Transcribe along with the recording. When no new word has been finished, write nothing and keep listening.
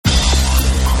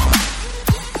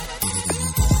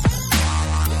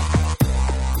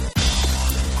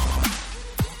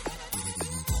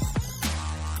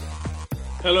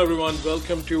Hello, everyone.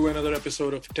 Welcome to another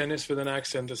episode of Tennis with an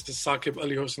Accent. This is Saqib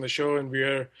Ali hosting the show, and we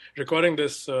are recording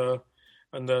this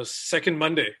on the second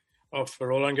Monday of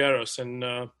Roland Garros.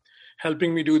 And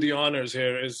helping me do the honors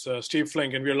here is Steve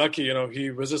Flink, and we're lucky, he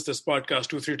visits this podcast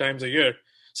 2-3 times a year,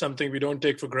 something we don't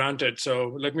take for granted.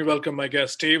 So let me welcome my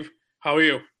guest, Steve. How are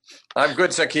you? I'm good,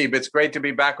 Saqib. It's great to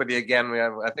be back with you again.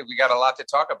 I think we got a lot to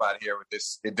talk about here with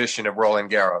this edition of Roland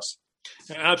Garros.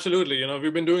 Absolutely.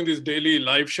 We've been doing these daily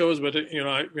live shows, but,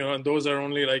 and those are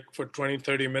only like for 20,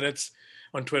 30 minutes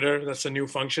on Twitter. That's a new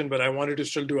function, but I wanted to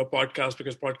still do a podcast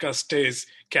because podcast stays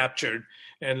captured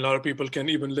and a lot of people can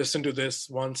even listen to this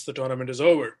once the tournament is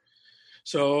over.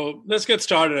 So let's get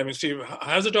started. I mean, Steve,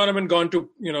 has the tournament gone to,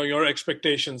 your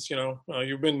expectations?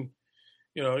 You've been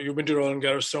to Roland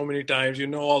Garros so many times,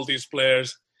 all these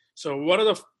players. So what are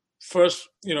the first,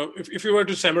 if you were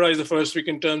to summarize the first week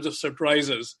in terms of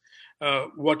surprises,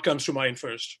 what comes to mind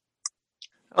first?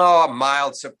 Oh, a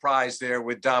mild surprise there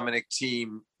with Dominic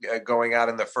Thiem going out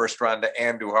in the first round to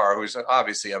Andujar, who's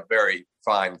obviously a very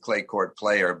fine clay court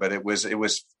player, but it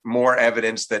was more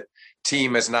evidence that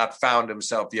Thiem has not found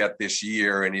himself yet this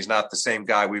year, and he's not the same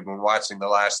guy we've been watching the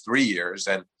last 3 years.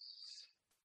 And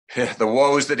the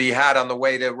woes that he had on the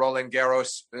way to Roland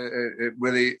Garros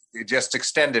it just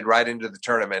extended right into the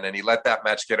tournament, and he let that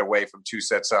match get away from 2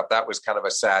 sets up. That was kind of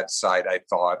a sad sight, I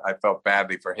thought. I felt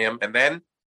badly for him. And then,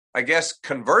 I guess,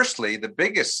 conversely, the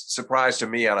biggest surprise to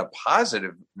me on a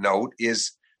positive note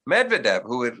is Medvedev,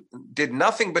 who did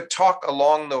nothing but talk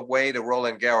along the way to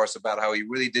Roland Garros about how he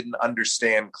really didn't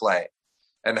understand clay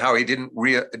and how he didn't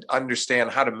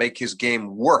understand how to make his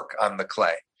game work on the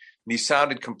clay. And he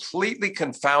sounded completely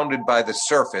confounded by the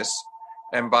surface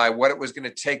and by what it was going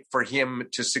to take for him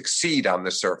to succeed on the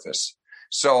surface.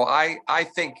 So I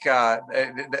think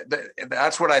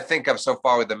that's what I think of so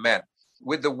far with the men.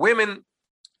 With the women,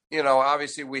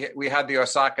 obviously we had the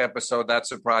Osaka episode that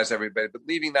surprised everybody. But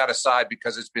leaving that aside,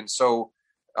 because it's been so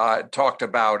talked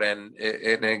about and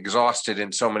exhausted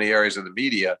in so many areas of the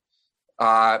media,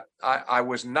 I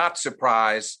was not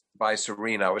surprised by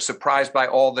Serena. I was surprised by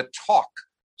all the talk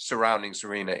surrounding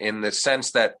Serena, in the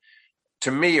sense that,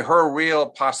 to me, her real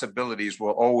possibilities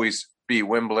will always be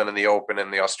Wimbledon and the Open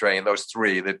and the Australian, those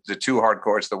three, the 2 hard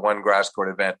courts, the 1 grass court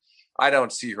event. I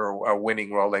don't see her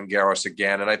winning Roland Garros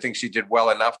again, and I think she did well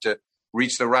enough to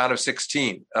reach the round of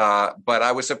 16. But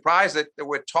I was surprised that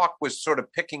the talk was sort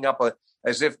of picking up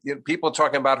as if people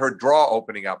talking about her draw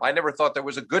opening up. I never thought there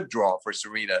was a good draw for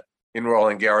Serena in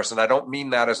Roland Garros, and I don't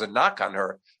mean that as a knock on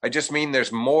her. I just mean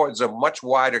there's a much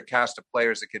wider cast of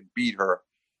players that can beat her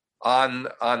on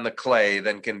the clay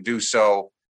than can do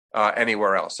so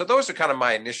anywhere else. So those are kind of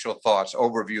my initial thoughts,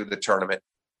 overview of the tournament.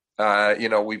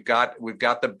 We've got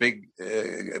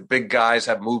the big guys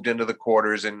have moved into the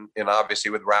quarters, and obviously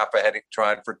with Rafa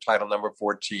trying for title number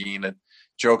 14 and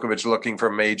Djokovic looking for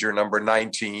major number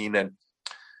 19, and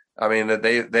I mean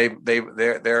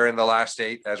they're in the last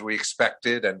 8 as we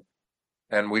expected,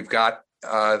 and we've got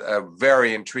a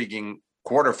very intriguing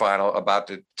quarterfinal about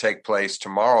to take place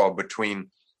tomorrow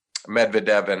between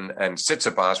Medvedev and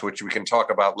Tsitsipas, which we can talk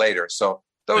about later. So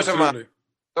that's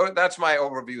my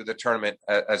overview of the tournament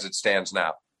as it stands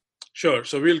now. Sure.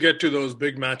 So we'll get to those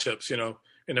big matchups,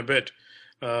 in a bit.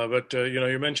 But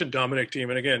you mentioned Dominic Thiem.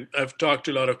 And again, I've talked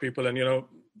to a lot of people. And,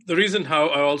 the reason how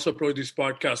I also approach these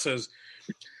podcasts is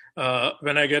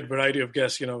when I get variety of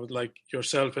guests, like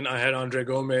yourself, and I had Andre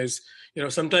Gomez,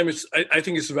 sometimes I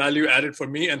think it's value added for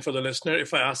me and for the listener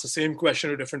if I ask the same question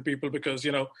to different people, because,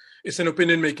 it's an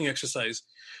opinion-making exercise.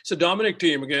 So Dominic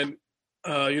Thiem, again,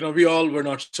 we all were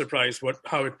not surprised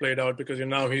how it played out, because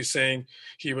now he's saying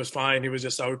he was fine. He was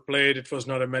just outplayed. It was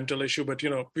not a mental issue. But,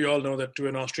 we all know that to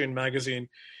an Austrian magazine,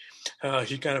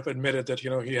 he kind of admitted that,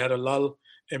 he had a lull,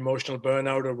 emotional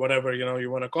burnout, or whatever, you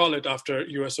want to call it, after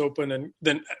US Open, and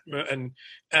then and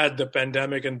add the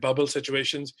pandemic and bubble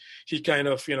situations, he kind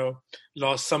of,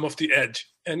 lost some of the edge.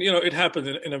 And, it happened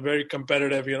in a very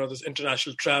competitive, this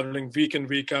international traveling week in,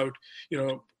 week out,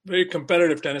 very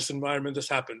competitive tennis environment. This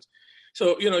happens.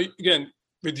 So, again,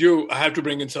 with you, I have to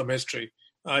bring in some history.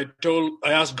 I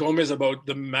asked Gomez about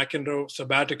the McEnroe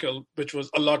sabbatical, which was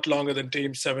a lot longer than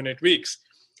Thiem's 7-8 weeks.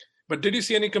 But did you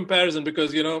see any comparison?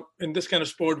 Because, in this kind of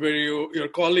sport where your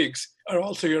colleagues are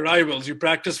also your rivals, you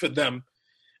practice with them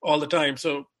all the time.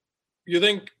 So you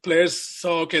think players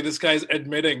saw, okay, this guy's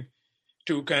admitting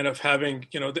to kind of having,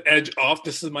 the edge off,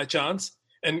 this is my chance.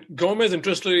 And Gomez,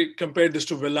 interestingly, compared this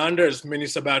to Willander's mini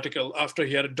sabbatical after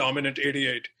he had a dominant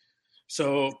 88.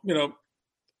 So,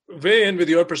 weigh in with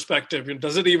your perspective.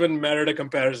 Does it even merit a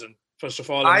comparison, first of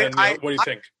all? And then, what do you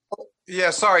think?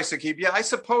 Yeah, sorry, Sakib. Yeah, I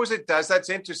suppose it does. That's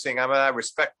interesting. I mean, I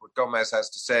respect what Gomez has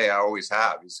to say. I always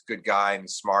have. He's a good guy and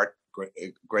smart,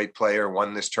 great player,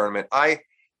 won this tournament. I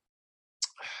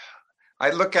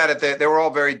look at it, they were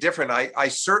all very different. I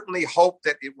certainly hope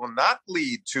that it will not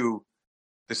lead to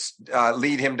this,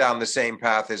 lead him down the same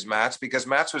path as Mats, because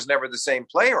Mats was never the same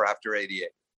player after 88.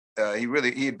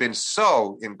 He had been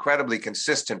so incredibly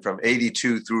consistent from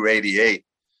 82 through 88,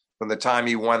 from the time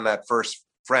he won that first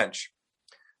French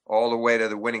all the way to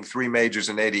the winning 3 majors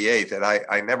in 88, that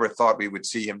I never thought we would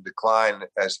see him decline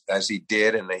as he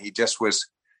did. And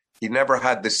he never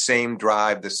had the same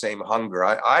drive, the same hunger.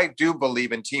 I do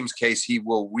believe in Thiem's case, he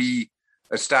will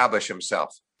re-establish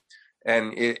himself.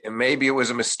 And maybe it was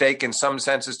a mistake in some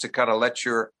senses to kind of let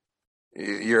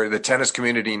the tennis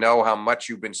community know how much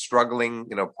you've been struggling,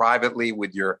 privately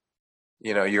with your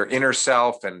inner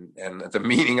self and the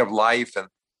meaning of life and,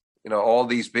 all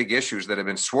these big issues that have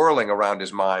been swirling around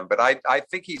his mind. But I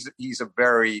think he's a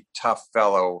very tough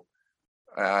fellow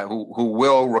who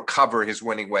will recover his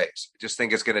winning ways. I just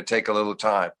think it's going to take a little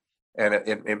time. And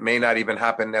it may not even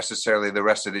happen necessarily the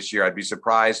rest of this year. I'd be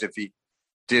surprised if he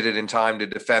did it in time to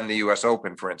defend the U.S.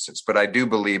 Open, for instance. But I do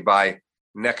believe by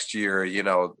next year,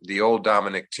 the old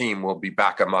Dominic Thiem will be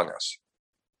back among us.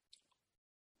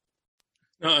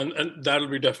 And that'll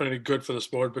be definitely good for the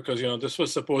sport because, this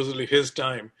was supposedly his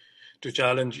time to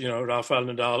challenge, Rafael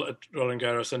Nadal at Roland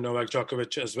Garros and Novak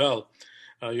Djokovic as well.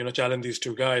 Challenge these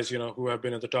two guys, who have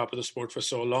been at the top of the sport for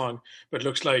so long. But it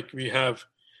looks like we have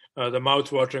the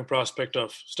mouth-watering prospect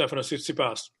of Stefanos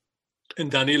Tsitsipas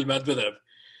and Danil Medvedev,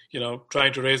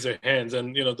 trying to raise their hands.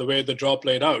 And, the way the draw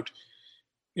played out,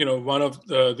 one of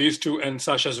these two and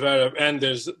Sasha Zverev and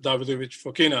there's Davidovich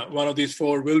Fokina, one of these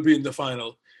 4 will be in the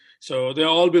final. So they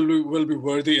all will be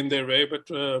worthy in their way. But,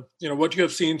 what you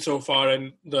have seen so far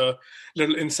and the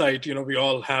little insight, we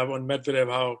all have on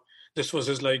Medvedev, how this was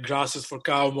his grasses for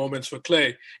cow moments for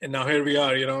clay. And now here we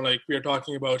are, we are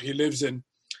talking about he lives in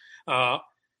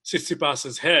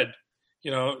Tsitsipas's head,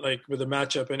 with the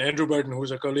matchup. And Andrew Burton, who's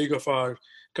a colleague of ours,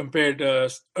 compared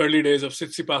early days of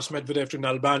Tsitsipas Medvedev to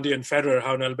Nalbandian and Federer,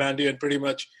 how Nalbandian pretty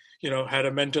much, had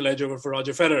a mental edge over for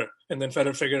Roger Federer, and then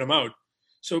Federer figured him out.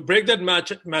 So break that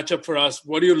matchup for us.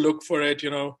 What do you look for it?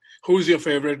 Who's your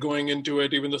favorite going into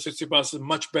it, even though Tsitsipas is a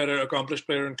much better accomplished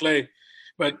player in clay?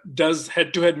 But does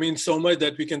head-to-head mean so much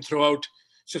that we can throw out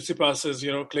Tsitsipas's,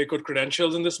 clay court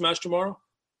credentials in this match tomorrow?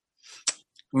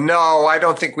 No, I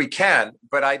don't think we can.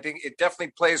 But I think it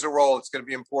definitely plays a role. It's going to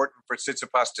be important for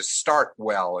Tsitsipas to start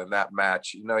well in that match.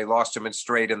 He lost him in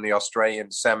straight in the Australian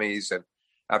semis and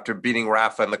after beating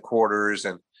Rafa in the quarters.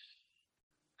 And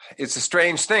it's a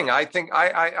strange thing. I think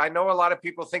I know a lot of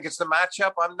people think it's the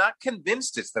matchup. I'm not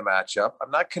convinced it's the matchup. I'm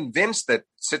not convinced that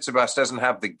Tsitsipas doesn't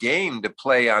have the game to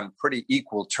play on pretty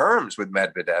equal terms with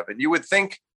Medvedev. And you would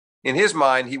think in his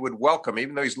mind he would welcome,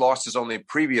 even though he's lost his only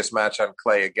previous match on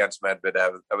clay against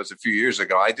Medvedev. That was a few years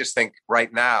ago. I just think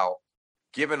right now,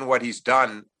 given what he's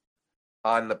done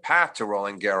on the path to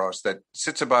Roland Garros, that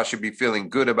Tsitsipas should be feeling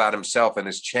good about himself and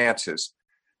his chances.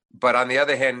 But on the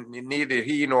other hand, neither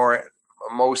he nor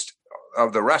most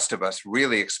of the rest of us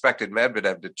really expected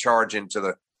Medvedev to charge into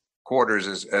the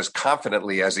quarters as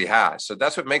confidently as he has. So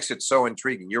that's what makes it so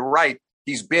intriguing. You're right.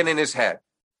 He's been in his head.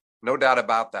 No doubt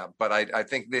about that. But I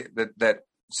think that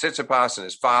Tsitsipas and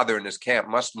his father and his camp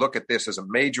must look at this as a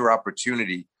major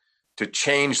opportunity to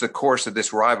change the course of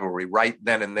this rivalry right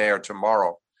then and there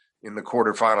tomorrow in the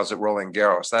quarterfinals at Roland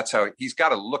Garros. That's how he's got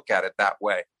to look at it that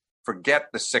way. Forget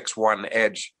the 6-1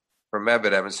 edge for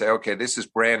Medvedev and say, okay, this is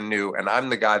brand new, and I'm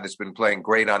the guy that's been playing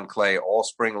great on clay all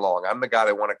spring long. I'm the guy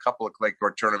that won a couple of clay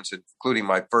court tournaments, including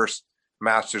my first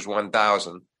Masters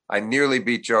 1000. I nearly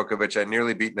beat Djokovic. I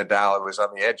nearly beat Nadal. I was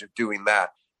on the edge of doing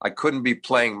that. I couldn't be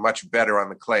playing much better on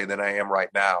the clay than I am right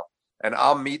now, and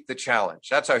I'll meet the challenge.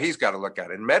 That's how he's got to look at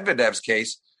it. In Medvedev's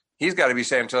case, he's got to be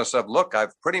saying to himself, look,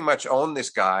 I've pretty much owned this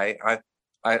guy.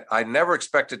 I never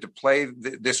expected to play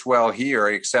this well here,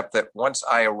 except that once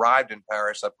I arrived in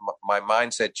Paris, my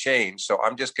mindset changed. So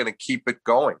I'm just going to keep it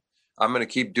going. I'm going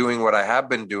to keep doing what I have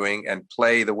been doing and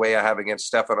play the way I have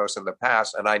against Stefanos in the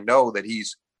past. And I know that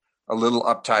he's a little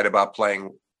uptight about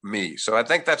playing me. So I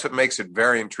think that's what makes it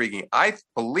very intriguing. I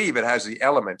believe it has the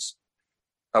elements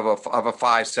of a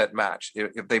 5-set match.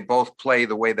 If they both play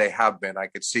the way they have been, I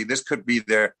could see this could be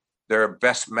their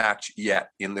best match yet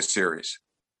in the series.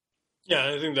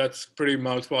 Yeah, I think that's pretty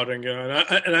mouth-watering,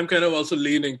 and I'm kind of also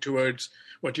leaning towards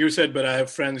what you said, but I have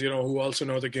friends, who also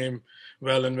know the game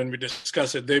well, and when we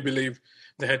discuss it, they believe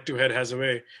the head-to-head has a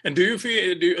way. And do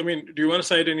you want to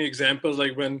cite any examples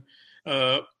like when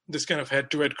this kind of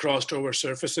head-to-head crossed over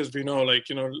surfaces? We know,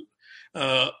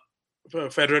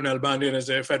 Federer and Albanian is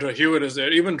there. Federer Hewitt is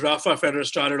there. Even Rafa Federer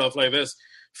started off like this.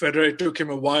 Federer, it took him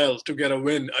a while to get a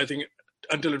win. I think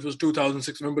until it was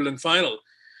 2006 Wimbledon final.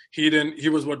 He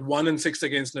was 1-6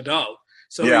 against Nadal.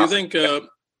 So you think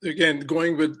again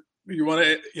going with, you want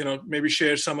to maybe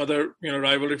share some other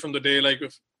rivalry from the day, like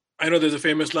if I know there's a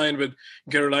famous line with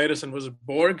Gerolaitis and was it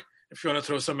Borg? If you want to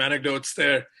throw some anecdotes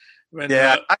there.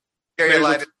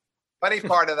 Gerolaitis. Funny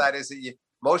part of that is that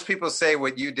most people say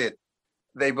what you did.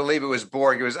 They believe it was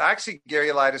Borg. It was actually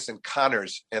Gerolaitis and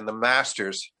Connors in the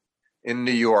Masters in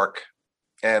New York.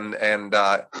 And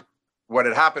what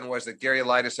had happened was that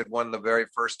Gerolaitis had won the very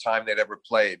first time they'd ever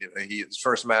played. His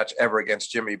first match ever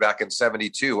against Jimmy back in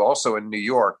 '72, also in New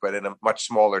York, but in a much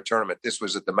smaller tournament. This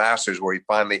was at the Masters where he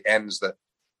finally ends the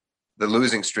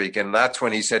losing streak. And that's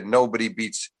when he said, nobody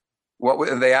beats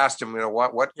and they asked him,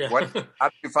 how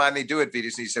did you finally do it,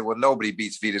 Vitas? And he said, well, nobody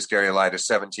beats Vitas Gerolaitis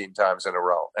 17 times in a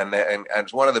row. And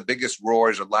it's one of the biggest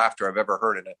roars of laughter I've ever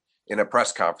heard in a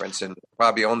press conference. And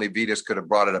probably only Vitas could have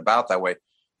brought it about that way.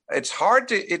 It's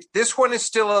hard this one is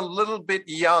still a little bit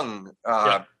young,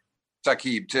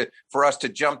 Saqib, for us to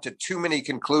jump to too many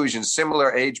conclusions.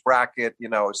 Similar age bracket,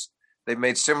 they've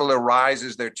made similar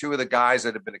rises. They're two of the guys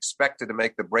that have been expected to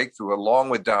make the breakthrough along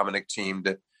with Dominic Thiem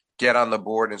to get on the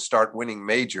board and start winning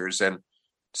majors. And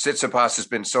Tsitsipas has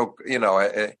been so,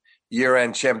 a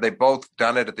year-end champ. They've both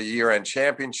done it at the year-end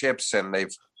championships, and they've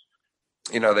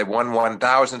won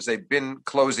 1000s. They've been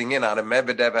closing in on it.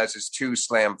 Medvedev has his 2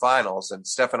 slam finals, and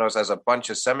Stefanos has a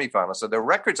bunch of semifinals. So their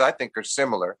records, I think, are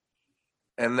similar.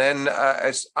 And then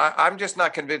I'm just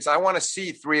not convinced. I want to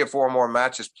see 3 or 4 more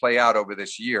matches play out over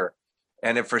this year.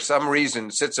 And if for some reason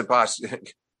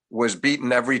Tsitsipas was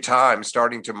beaten every time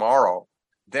starting tomorrow,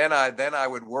 then I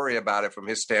would worry about it from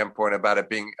his standpoint, about it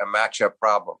being a matchup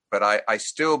problem. But I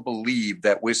still believe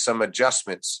that with some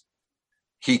adjustments,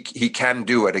 he can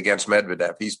do it against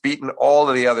Medvedev. He's beaten all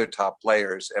of the other top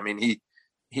players. I mean,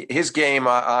 his game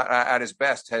at his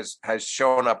best has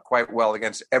shown up quite well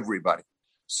against everybody.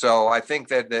 So I think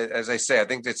that, as I say, I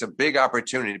think it's a big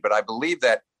opportunity. But I believe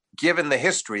that given the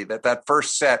history, that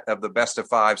first set of the best of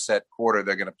 5 set quarter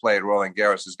they're going to play at Roland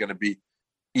Garros is going to be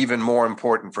even more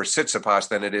important for Tsitsipas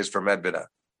than it is for Medvedev.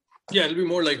 Yeah, it'll be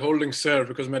more like holding serve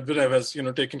because Medvedev has,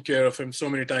 taken care of him so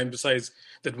many times besides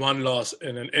that one loss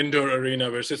in an indoor arena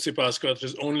where Tsitsipas got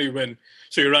his only win.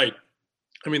 So you're right.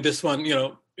 I mean, this one,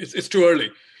 it's too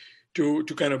early to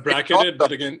kind of bracket it.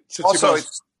 But again,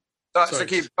 Tsitsipas...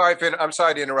 Saqib, I'm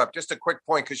sorry to interrupt. Just a quick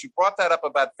point, because you brought that up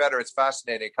about Federer. It's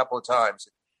fascinating a couple of times.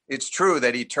 It's true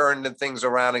that he turned things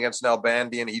around against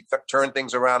Albanian. He turned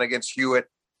things around against Hewitt.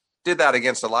 Did that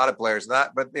against a lot of players.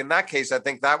 But in that case, I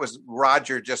think that was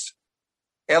Roger just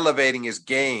elevating his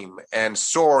game and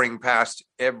soaring past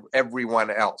everyone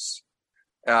else,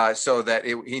 so that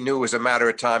he knew it was a matter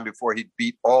of time before he'd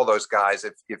beat all those guys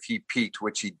if he peaked,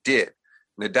 which he did.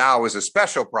 Nadal was a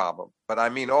special problem, but I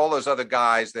mean all those other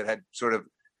guys that had sort of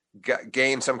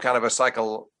gained some kind of a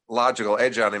psychological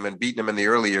edge on him and beaten him in the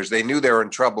early years, they knew they were in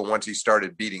trouble once he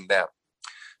started beating them.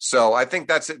 So I think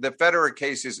that's the Federer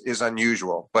case is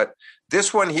unusual, but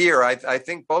this one here, I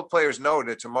think both players know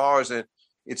that tomorrow's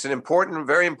it's an important,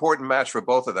 very important match for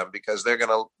both of them, because they're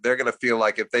gonna feel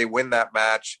like if they win that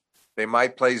match, they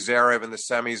might play Zverev in the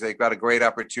semis. They've got a great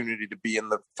opportunity to be in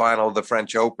the final of the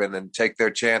French Open and take their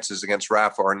chances against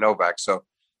Rafa or Novak. So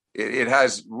it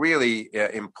has really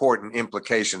important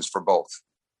implications for both.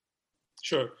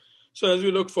 Sure. So as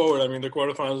we look forward, I mean, the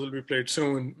quarterfinals will be played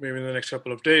soon, maybe in the next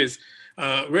couple of days.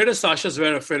 Where does Sasha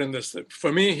Zverev fit in this?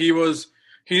 For me, he was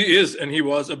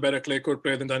a better clay court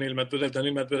player than Danil Medvedev.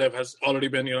 Danil Medvedev has already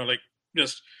been,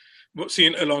 just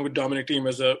seen along with Dominic Thiem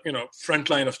as a, front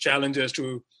line of challengers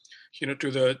to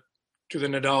the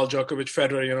Nadal, Djokovic,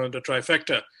 Federer, the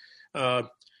trifecta.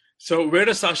 So where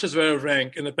does Sasha Zverev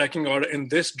rank in the pecking order in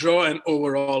this draw and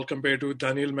overall compared to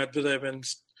Danil Medvedev and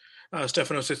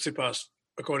Stefanos Tsitsipas,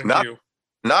 according to you?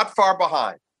 Not far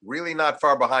behind, really not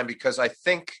far behind, because I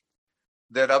think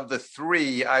that of the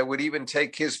 3, I would even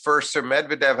take his first serve.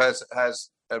 Medvedev has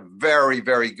a very,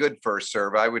 very good first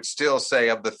serve. I would still say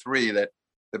of the 3 that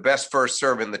the best first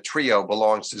serve in the trio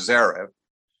belongs to Zverev.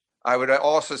 I would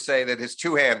also say that his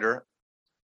two-hander,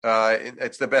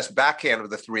 it's the best backhand of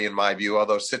the 3 in my view,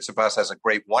 although Tsitsipas has a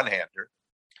great one-hander.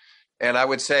 And I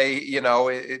would say,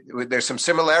 there's some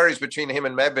similarities between him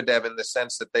and Medvedev in the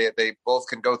sense that they both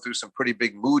can go through some pretty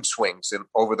big mood swings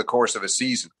over the course of a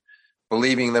season,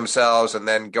 believing themselves and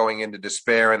then going into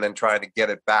despair and then trying to get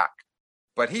it back.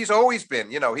 But he's always been,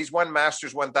 he's won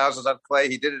Masters 1000s on clay.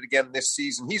 He did it again this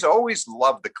season. He's always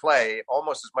loved the clay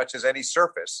almost as much as any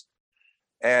surface.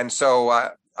 And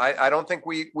so I don't think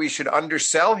we should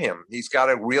undersell him. He's got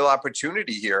a real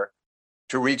opportunity here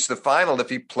to reach the final if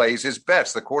he plays his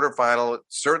best. The quarterfinal,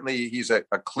 certainly he's a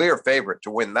clear favorite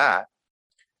to win that.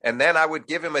 And then I would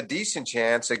give him a decent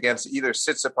chance against either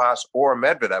Tsitsipas or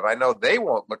Medvedev. I know they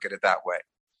won't look at it that way,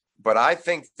 but I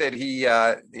think that he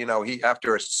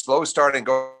after a slow start and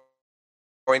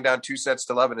going down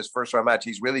 2-11 his first round match,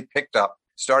 he's really picked up,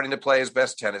 starting to play his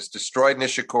best tennis, destroyed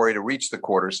Nishikori to reach the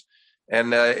quarters.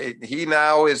 And he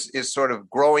now is sort of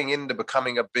growing into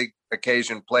becoming a big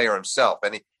occasion player himself.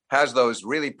 And he has those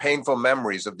really painful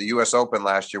memories of the U.S. Open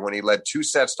last year when he led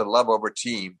 2-0 over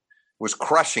Thiem, was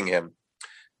crushing him,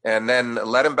 and then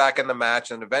led him back in the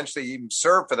match, and eventually even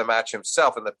served for the match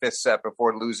himself in the fifth set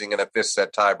before losing in a fifth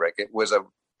set tiebreak. It was a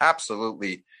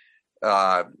absolutely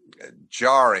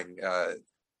jarring,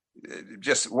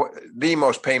 just the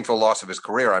most painful loss of his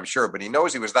career, I'm sure. But he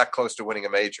knows he was that close to winning a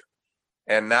major.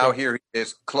 And now here he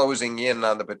is closing in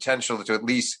on the potential to at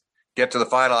least get to the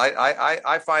final.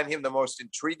 I find him the most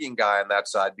intriguing guy on that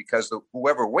side, because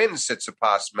whoever wins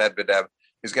Tsitsipas Medvedev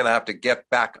is going to have to get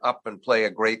back up and play a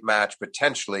great match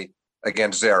potentially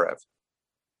against Zverev.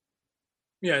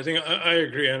 Yeah, I think I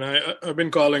agree. And I've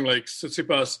been calling like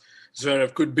Tsitsipas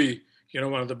Zverev could be,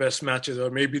 one of the best matches,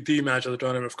 or maybe the match of the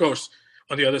tournament. Of course,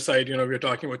 on the other side, we're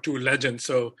talking about two legends.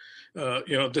 So,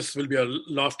 this will be a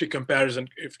lofty comparison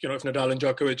if Nadal and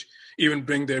Djokovic even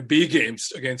bring their B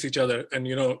games against each other, and,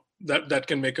 that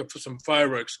can make up for some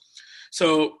fireworks.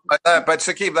 So, but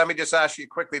Sakib, let me just ask you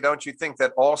quickly, don't you think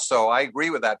that also, I agree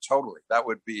with that totally. That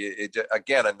would be,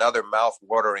 again, another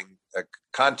mouth-watering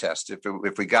contest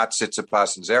if we got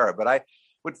Tsitsipas and Zverev. But I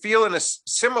would feel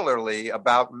similarly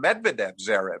about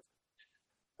Medvedev-Zverev.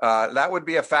 That would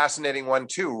be a fascinating one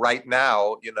too. Right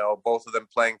now, both of them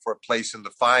playing for a place in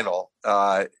the final.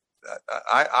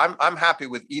 I'm happy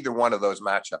with either one of those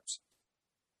matchups.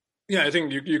 Yeah, I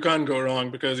think you can't go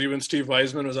wrong, because even Steve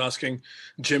Weisman was asking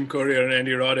Jim Courier and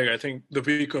Andy Roddick, I think, the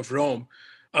week of Rome,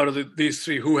 out of these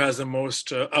three, who has the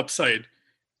most upside.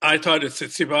 I thought it's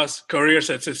Tsitsipas. Courier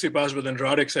said Tsitsipas, but then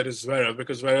Roddick said it's Zverev,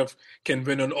 because Zverev can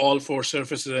win on all four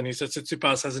surfaces. And he said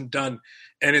Tsitsipas hasn't done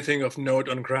anything of note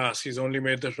on grass. He's only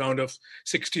made the round of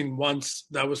 16 once.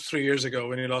 That was 3 years ago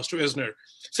when he lost to Isner.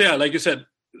 So yeah, like you said,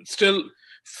 still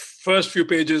first few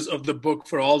pages of the book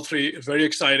for all three. Very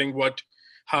exciting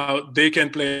how they can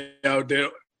play out their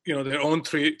own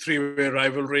three-way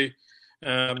rivalry.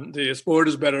 The sport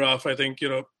is better off, I think,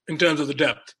 in terms of the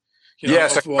depth.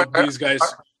 Yes, of what these guys.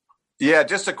 Yeah,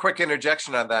 just a quick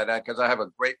interjection on that, because I have a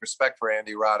great respect for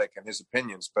Andy Roddick and his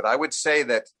opinions. But I would say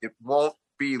that it won't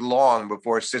be long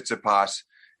before Tsitsipas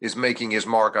is making his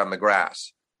mark on the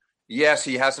grass. Yes,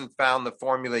 he hasn't found the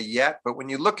formula yet, but when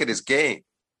you look at his game,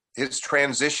 his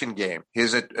transition game,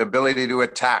 his ability to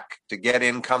attack, to get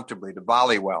in comfortably, to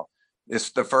volley well,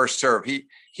 is the first serve.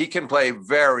 He can play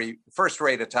very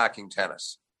first-rate attacking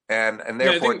tennis, and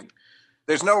therefore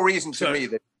there's no reason to me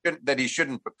that he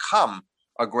shouldn't become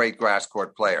a great grass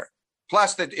court player.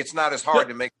 Plus, that it's not as hard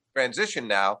to make the transition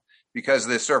now, because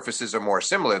the surfaces are more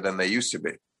similar than they used to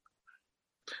be.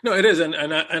 No, it is, and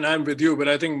I'm with you, but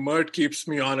I think Mert keeps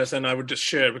me honest, and I would just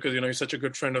share, because he's such a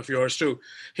good friend of yours too.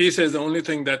 He says the only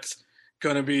thing that's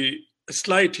going to be a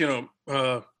slight,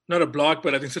 not a block,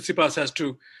 but I think Tsitsipas has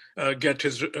to get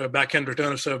his backhand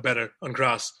return of serve better on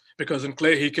grass, because in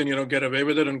clay he can get away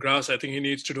with it. On grass, I think he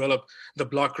needs to develop the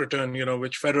block return,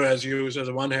 which Federer has used as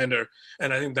a one-hander,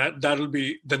 and I think that'll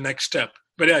be the next step.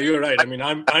 But yeah, you're right. I mean,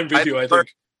 I'm with you. I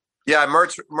think. Yeah,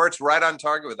 Mert's right on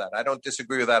target with that. I don't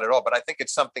disagree with that at all. But I think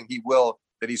it's something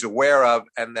that he's aware of,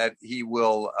 and that he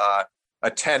will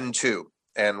attend to.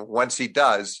 And once he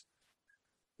does,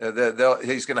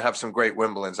 he's going to have some great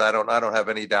Wimbledons. I don't have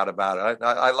any doubt about it.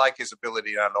 I like his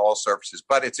ability on all surfaces.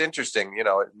 But it's interesting,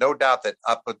 no doubt that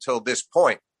up until this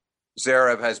point,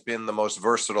 Zverev has been the most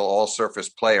versatile all-surface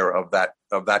player of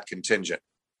that contingent.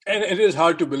 And it is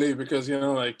hard to believe, because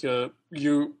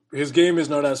his game is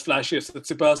not as flashy as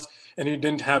Tsitsipas, and he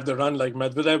didn't have the run like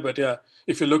Medvedev. But yeah,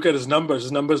 if you look at his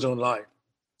numbers don't lie.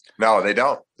 No, they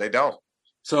don't. They don't.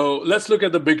 So let's look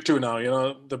at the big two now.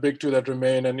 The big two that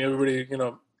remain, and everybody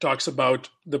talks about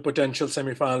the potential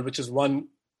semifinal, which is one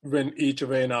win each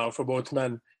away now for both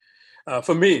men.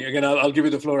 For me, again, I'll give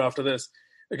you the floor after this.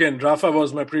 Again, Rafa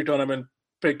was my pre-tournament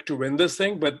pick to win this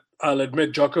thing, but I'll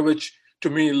admit Djokovic, to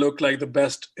me, looked like the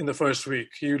best in the first week.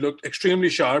 He looked extremely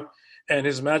sharp, and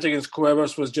his match against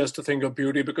Cuevas was just a thing of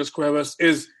beauty, because Cuevas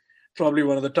is probably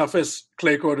one of the toughest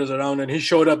clay courters around, and he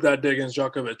showed up that day against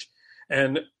Djokovic.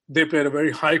 And they played a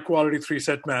very high-quality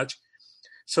three-set match.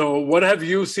 So what have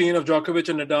you seen of Djokovic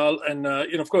and Nadal? And,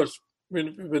 of course,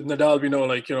 with Nadal, we know,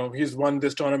 like, he's won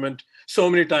this tournament so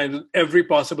many times, every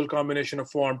possible combination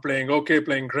of form, playing okay,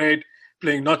 playing great,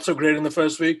 playing not so great in the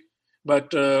first week. But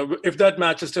if that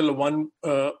match is still a one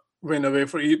win away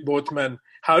for both men,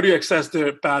 how do you assess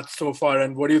their path so far,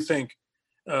 and what do you think?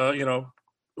 What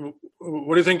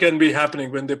do you think can be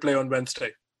happening when they play on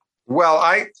Wednesday? Well,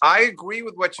 I agree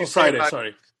with what you said. Friday,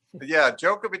 sorry. Yeah,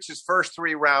 Djokovic's first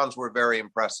 3 rounds were very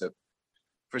impressive.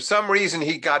 For some reason,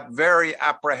 he got very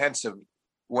apprehensive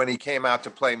when he came out to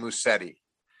play Musetti,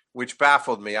 which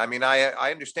baffled me. I mean,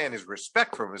 I understand his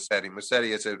respect for Musetti.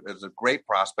 Musetti is a great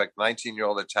prospect,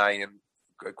 19-year-old Italian,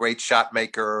 a great shot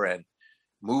maker, and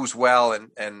moves well,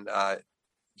 and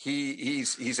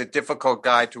he's a difficult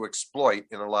guy to exploit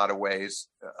in a lot of ways.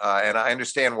 And I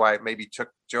understand why it maybe took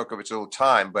Djokovic a little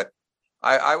time, but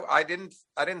I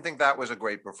didn't think that was a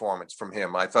great performance from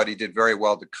him. I thought he did very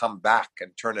well to come back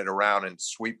and turn it around and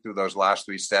sweep through those last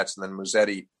 3 sets. And then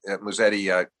Musetti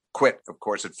quit, of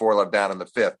course, at 4-love down in the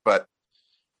 5th. But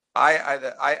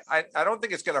I don't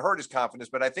think it's going to hurt his confidence,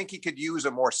 but I think he could use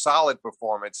a more solid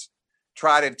performance.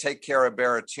 Try to take care of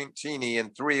Berrettini in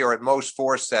 3 or at most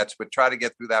 4 sets, but try to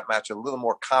get through that match a little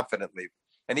more confidently.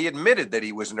 And he admitted that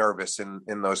he was nervous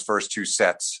in those first 2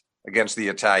 sets against the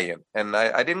Italian. And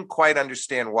I didn't quite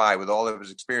understand why, with all of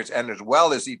his experience and as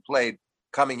well as he played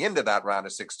coming into that round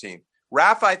of 16.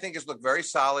 Rafa, I think, has looked very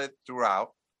solid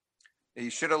throughout. He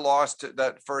should have lost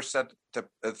that first set, to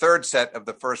the third set of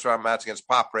the first round match against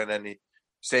Poprin, and he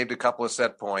saved a couple of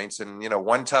set points. And,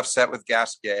 one tough set with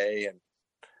Gasquet. And,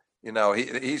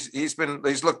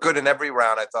 he's looked good in every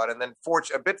round, I thought. And then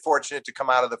a bit fortunate to come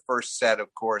out of the first set,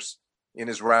 of course, in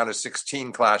his round of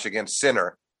 16 clash against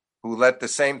Sinner, who let the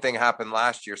same thing happen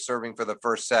last year, serving for the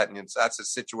first set. And that's a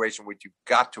situation which you've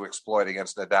got to exploit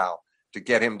against Nadal, to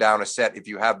get him down a set if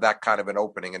you have that kind of an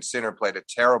opening. And Sinner played a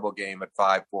terrible game at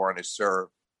 5-4 on his serve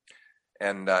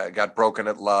and got broken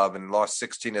at love and lost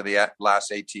 16 of the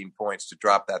last 18 points to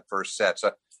drop that first set.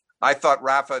 So I thought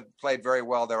Rafa played very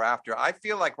well thereafter. I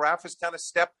feel like Rafa's kind of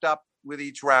stepped up with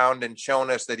each round and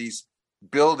shown us that he's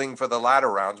building for the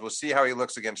latter rounds. We'll see how he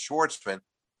looks against Schwartzman.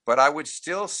 But I would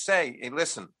still say, hey,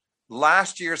 listen,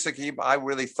 last year, Saqib, I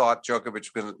really thought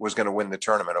Djokovic was going to win the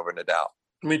tournament over Nadal.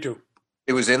 Me too.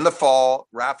 It was in the fall.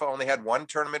 Rafa only had 1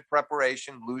 tournament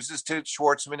preparation, loses to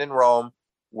Schwartzman in Rome,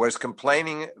 was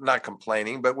not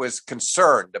complaining, but was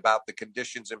concerned about the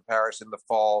conditions in Paris in the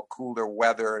fall, cooler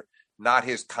weather, not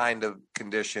his kind of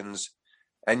conditions.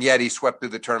 And yet he swept through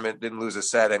the tournament, didn't lose a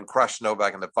set, and crushed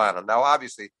Novak in the final. Now,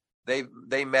 obviously,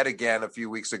 they met again a few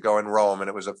weeks ago in Rome, and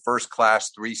it was a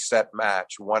first-class 3-set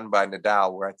match won by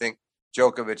Nadal, where I think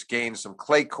Djokovic gained some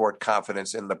clay court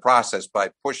confidence in the process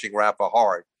by pushing Rafa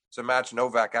hard. It's a match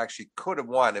Novak actually could have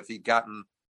won if he'd gotten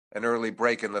an early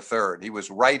break in the third. He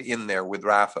was right in there with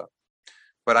Rafa.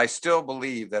 But I still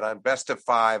believe that on best of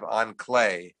 5 on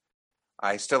clay,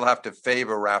 I still have to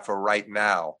favor Rafa right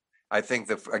now. I think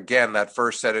that, again, that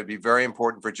first set would be very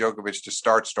important for Djokovic to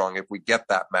start strong if we get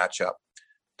that matchup,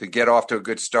 to get off to a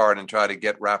good start and try to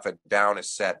get Rafa down a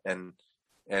set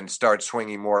and start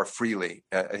swinging more freely.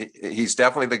 He's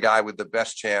definitely the guy with the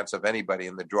best chance of anybody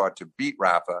in the draw to beat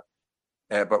Rafa.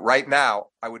 But right now,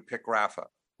 I would pick Rafa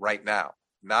right now.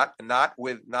 Not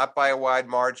by a wide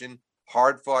margin,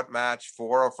 hard-fought match,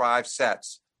 4 or 5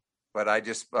 sets. But I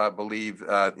just believe,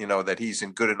 that he's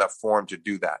in good enough form to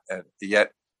do that. And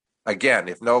yet, again,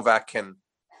 if Novak can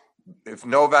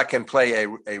play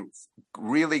a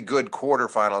really good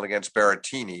quarterfinal against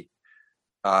Berrettini,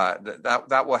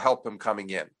 that will help him coming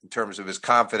in terms of his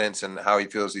confidence and how he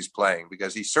feels he's playing,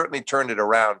 because he certainly turned it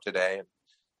around today.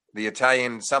 The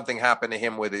Italian, something happened to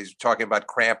him with, he's talking about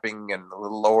cramping and a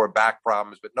little lower back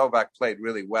problems, but Novak played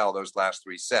really well those last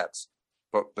 3 sets.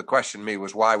 But the question to me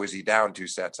was, why was he down 2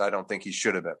 sets? I don't think he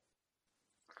should have been.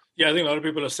 Yeah, I think a lot of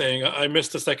people are saying, I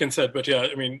missed the second set, but yeah,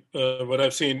 I mean, what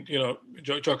I've seen,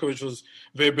 Djokovic was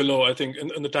way below, I think,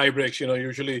 in the tie breaks.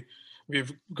 Usually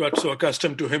we've got so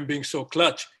accustomed to him being so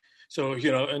clutch. So,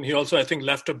 and he also, I think,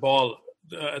 left a ball,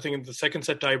 I think in the second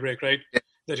set tie break, right? Yeah.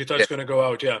 That he thought was going to go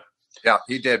out, yeah. Yeah,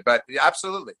 he did. But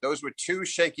absolutely, those were 2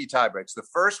 shaky tie breaks. The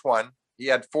first one, he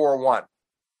had 4-1.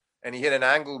 And he hit an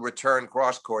angled return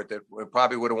cross court that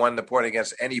probably would have won the point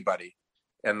against anybody.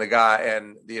 And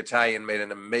the Italian made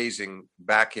an amazing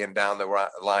backhand down the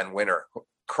line winner,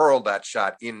 curled that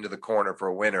shot into the corner for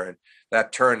a winner. And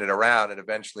that turned it around. And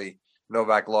eventually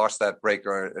Novak lost that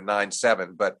breaker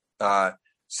 9-7. But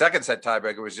second set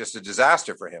tiebreaker was just a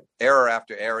disaster for him. Error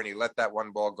after error. And he let that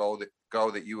one ball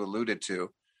go that you alluded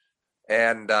to.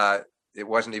 And it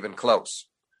wasn't even close.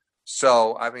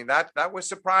 So, I mean, that was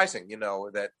surprising,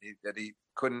 that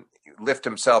couldn't lift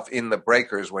himself in the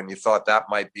breakers when you thought that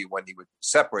might be when he would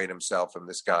separate himself from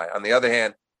this guy. On the other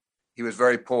hand, he was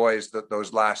very poised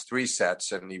those last 3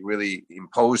 sets, and he really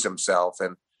imposed himself.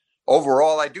 And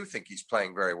overall, I do think he's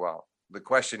playing very well. The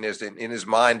question is, in his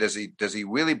mind, does he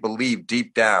really believe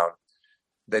deep down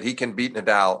that he can beat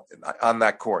Nadal on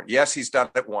that court? Yes, he's done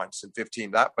it once in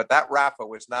 15, but that Rafa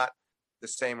was not the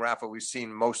same Rafa we've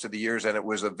seen most of the years, and it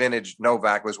was a vintage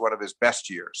Novak, was one of his best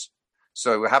years.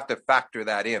 So we have to factor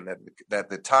that in, that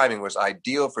the timing was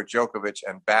ideal for Djokovic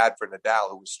and bad for Nadal,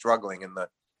 who was struggling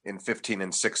in 15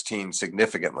 and 16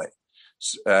 significantly.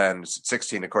 And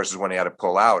 16, of course, is when he had to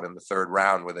pull out in the 3rd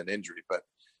round with an injury. But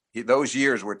those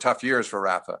years were tough years for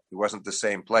Rafa. He wasn't the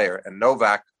same player. And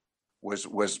Novak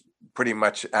was pretty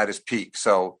much at his peak.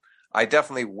 So I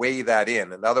definitely weigh that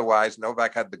in. And otherwise,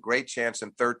 Novak had the great chance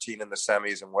in 13 in the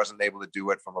semis and wasn't able to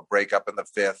do it from a breakup in the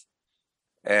 5th.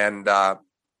 And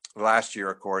last year,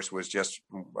 of course, was just,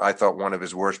 I thought, one of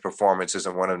his worst performances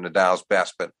and one of Nadal's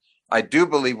best. But I do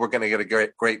believe we're going to get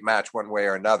a great match one way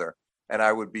or another. And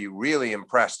I would be really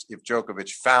impressed if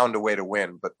Djokovic found a way to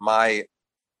win. But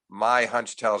my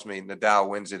hunch tells me Nadal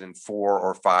wins it in 4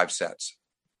 or 5 sets.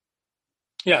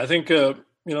 Yeah, I think,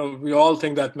 we all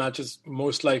think that match is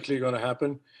most likely going to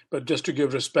happen. But just to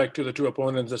give respect to the 2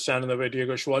 opponents that stand in the way,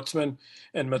 Diego Schwartzman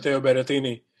and Matteo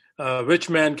Berrettini, which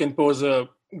man can pose a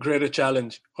greater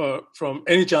challenge from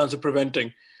any chance of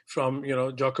preventing from,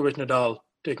 Djokovic Nadal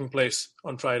taking place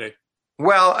on Friday?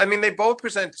 Well, I mean, they both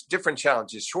present different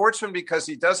challenges. Schwartzman, because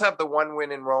he does have the 1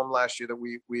 win in Rome last year that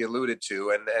we alluded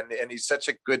to, and he's such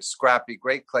a good, scrappy,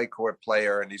 great clay court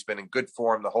player, and he's been in good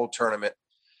form the whole tournament.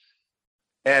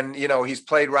 And, he's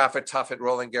played Rafa tough at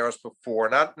Roland Garros before.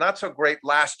 Not so great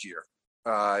last year.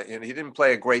 And he didn't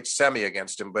play a great semi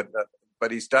against him,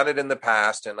 but he's done it in the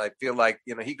past. And I feel like,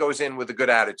 he goes in with a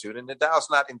good attitude. And Nadal's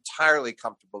not entirely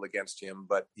comfortable against him,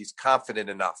 but he's confident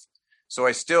enough. So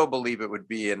I still believe it would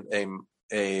be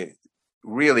a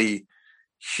really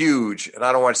huge, and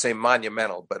I don't want to say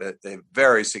monumental, but a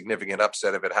very significant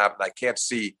upset if it happened. I can't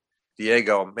see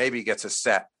Diego maybe gets a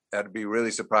set. I'd be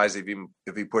really surprised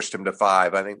if he pushed him to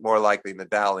 5. I think more likely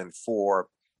Nadal in 4,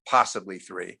 possibly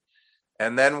 3.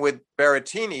 And then with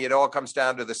Berrettini, it all comes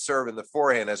down to the serve and the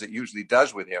forehand, as it usually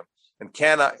does with him. And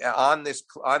on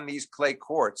these clay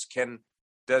courts, can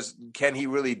he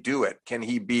really do it? Can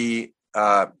he be?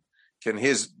 Can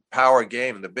his power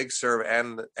game, the big serve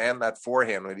and that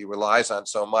forehand that he relies on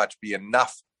so much, be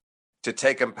enough to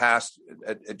take him past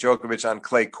Djokovic on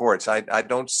clay courts? I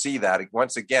don't see that.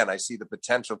 Once again, I see the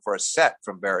potential for a set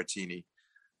from Berrettini,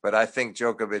 but I think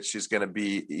Djokovic is going to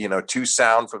be, too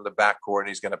sound from the backcourt, and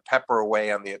he's going to pepper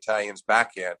away on the Italian's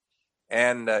backhand.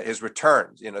 And his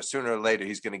returns, sooner or later,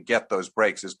 he's going to get those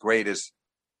breaks. As great as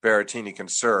Berrettini can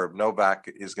serve, Novak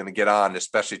is going to get on,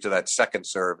 especially to that second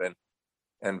serve,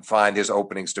 and find his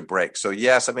openings to break. So,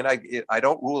 yes, I mean, I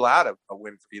don't rule out a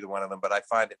win for either one of them, but I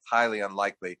find it highly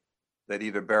unlikely that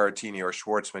either Berrettini or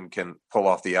Schwartzman can pull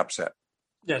off the upset.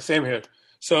 Yeah, same here.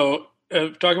 So,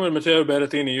 talking about Matteo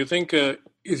Berrettini, you think,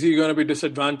 is he going to be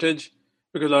disadvantaged?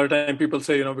 Because a lot of time people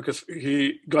say, because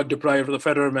he got deprived of the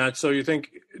Federer match. So you think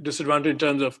disadvantage in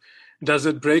terms of, does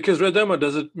it break his rhythm, or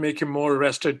does it make him more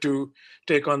rested to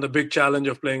take on the big challenge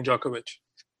of playing Djokovic?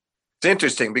 It's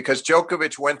interesting because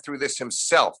Djokovic went through this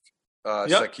himself. In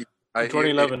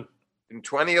 2011. In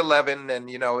 2011, and,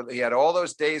 he had all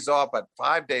those days off, but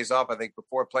 5 days off, I think,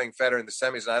 before playing Federer in the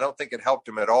semis, and I don't think it helped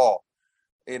him at all.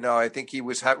 I think he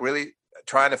was really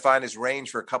trying to find his range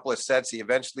for a couple of sets. He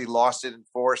eventually lost it in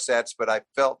 4 sets, but I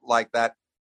felt like that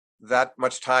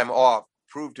much time off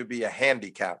proved to be a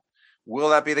handicap. Will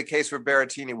that be the case for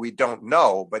Berrettini? We don't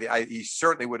know, but he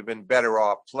certainly would have been better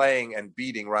off playing and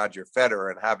beating Roger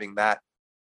Federer and having that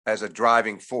as a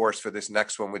driving force for this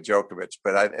next one with Djokovic.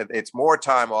 But it's more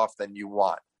time off than you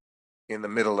want in the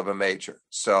middle of a major.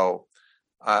 So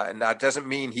and that doesn't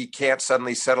mean he can't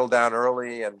suddenly settle down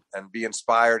early and be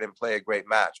inspired and play a great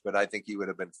match. But I think he would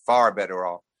have been far better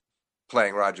off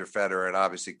playing Roger Federer and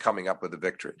obviously coming up with a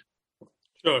victory.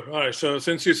 Sure. All right. So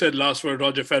since you said last word,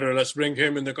 Roger Federer, let's bring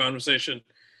him in the conversation.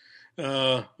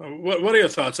 What are your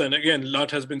thoughts? And again, a lot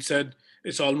has been said.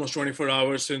 It's almost 24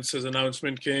 hours since his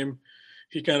announcement came.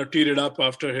 He kind of teed it up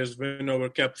after his win over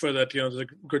Koepfer that, there's a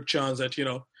good chance that,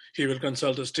 he will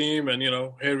consult his team, and,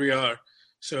 here we are.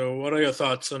 So what are your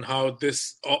thoughts on how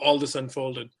all this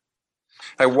unfolded?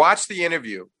 I watched the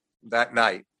interview that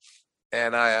night.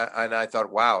 And I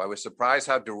thought, wow, I was surprised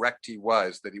how direct he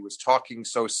was, that he was talking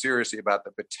so seriously about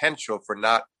the potential for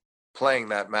not playing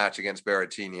that match against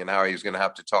Berrettini and how he was going to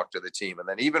have to talk to the team. And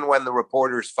then even when the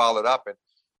reporters followed up and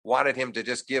wanted him to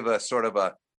just give a sort of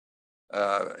a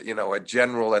a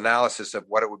general analysis of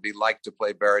what it would be like to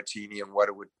play Berrettini and what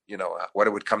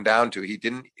it would come down to. He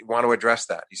didn't want to address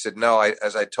that. He said, no,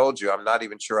 as I told you, I'm not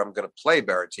even sure I'm going to play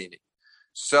Berrettini.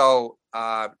 So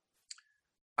I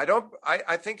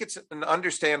think it's an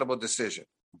understandable decision,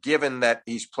 given that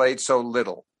he's played so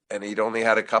little and he'd only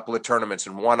had a couple of tournaments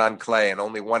and one on clay and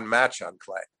only one match on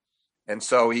clay. And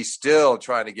so he's still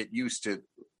trying to get used to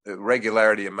the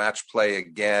regularity of match play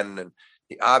again. And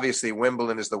obviously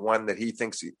Wimbledon is the one that he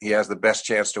thinks he has the best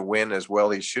chance to win as well.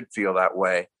 He should feel that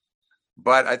way.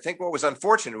 But I think what was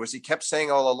unfortunate was he kept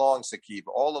saying all along, Sakib,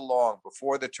 all along,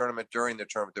 before the tournament, during the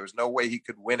tournament, there was no way he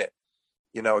could win it.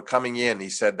 Coming in, he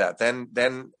said that.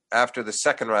 Then after the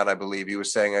second round, I believe he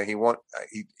was saying he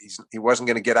wasn't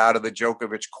going to get out of the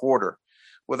Djokovic quarter.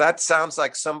 Well, that sounds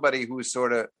like somebody who's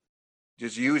sort of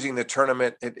just using the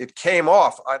tournament. It came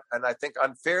off, and I think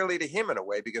unfairly to him in a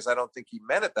way, because I don't think he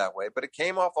meant it that way, but it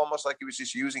came off almost like he was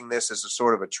just using this as a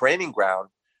sort of a training ground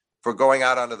for going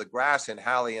out onto the grass in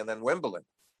Halle and then Wimbledon,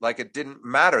 like it didn't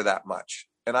matter that much.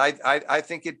 And I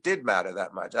think it did matter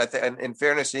that much. And in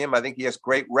fairness to him, I think he has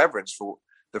great reverence for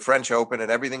the French Open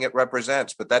and everything it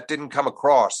represents, but that didn't come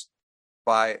across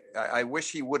I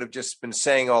wish he would have just been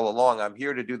saying all along, I'm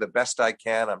here to do the best I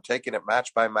can. I'm taking it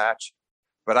match by match.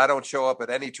 But I don't show up at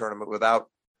any tournament without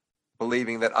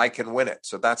believing that I can win it.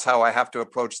 So that's how I have to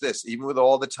approach this. Even with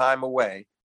all the time away,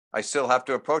 I still have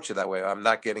to approach it that way. I'm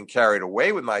not getting carried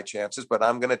away with my chances, but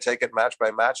I'm going to take it match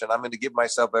by match, and I'm going to give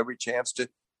myself every chance to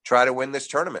try to win this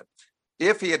tournament.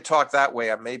 If he had talked that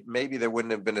way, maybe there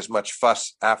wouldn't have been as much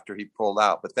fuss after he pulled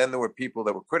out. But then there were people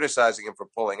that were criticizing him for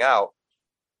pulling out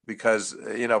because,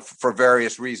 for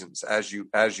various reasons, as you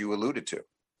alluded to.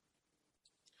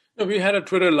 We had a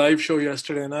Twitter live show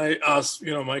yesterday, and I asked,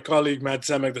 my colleague Matt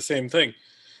Zemek the same thing.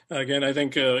 Again, I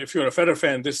think if you're a Federer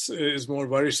fan, this is more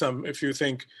worrisome if you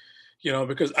think,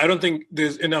 because I don't think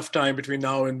there's enough time between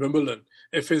now and Wimbledon.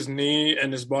 If his knee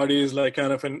and his body is like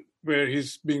kind of where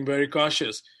he's being very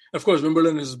cautious. Of course,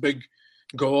 Wimbledon is his big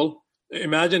goal.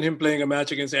 Imagine him playing a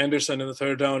match against Anderson in the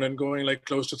third round and going like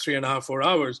close to 3.5, 4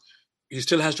 hours. He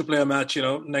still has to play a match,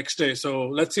 next day. So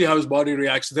let's see how his body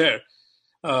reacts there.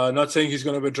 Not saying he's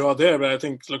going to withdraw there, but I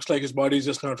think it looks like his body's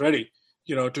just not ready,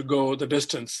 to go the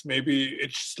distance. Maybe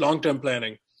it's long-term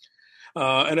planning.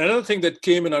 And another thing that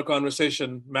came in our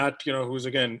conversation, Matt, who's,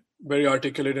 again, very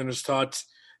articulate in his thoughts,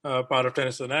 part of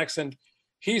Tennis with an Accent,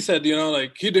 he said,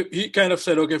 he kind of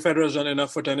said, okay, Federer's done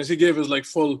enough for tennis. He gave his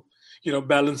full,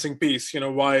 balancing piece,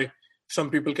 why some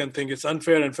people can think it's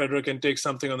unfair and Federer can take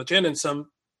something on the chin, and some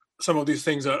of these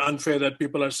things are unfair that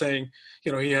people are saying,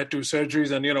 he had 2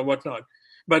 surgeries and, whatnot.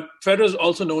 But Federer's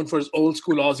also known for his old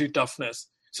school Aussie toughness.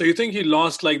 So you think he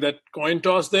lost like that coin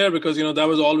toss there because, that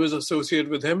was always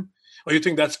associated with him? Or you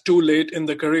think that's too late in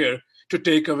the career to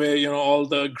take away, all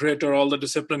the grit or all the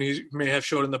discipline he may have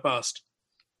shown in the past?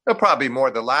 Well, probably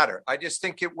more the latter. I just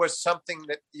think it was something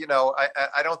that,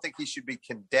 I don't think he should be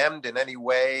condemned in any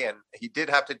way. And he did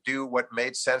have to do what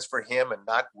made sense for him and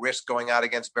not risk going out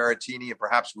against Berrettini and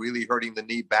perhaps really hurting the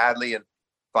knee badly and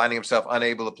finding himself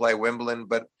unable to play Wimbledon.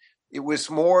 But it was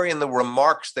more in the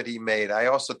remarks that he made. I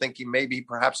also think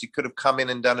perhaps he could have come in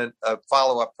and done a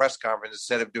follow-up press conference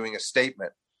instead of doing a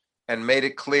statement and made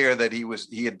it clear that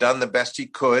he had done the best he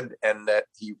could and that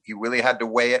he really had to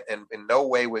weigh it. And in no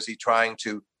way was he trying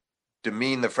to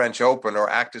demean the French Open or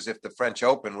act as if the French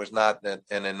Open was not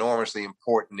an enormously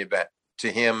important event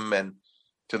to him and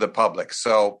to the public.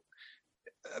 So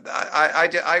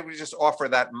I would just offer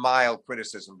that mild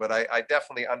criticism, but I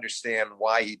definitely understand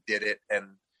why he did it. And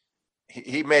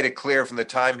he made it clear from the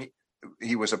time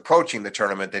he was approaching the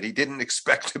tournament that he didn't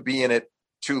expect to be in it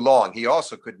too long. He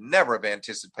also could never have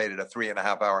anticipated a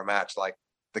 3.5-hour match like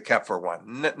the Koepfer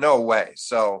one. No way.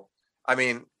 So, I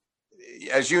mean,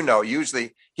 as you know,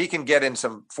 usually he can get in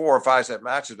some 4 or 5 set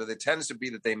matches, but it tends to be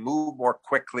that they move more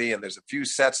quickly and there's a few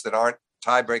sets that aren't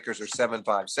tiebreakers or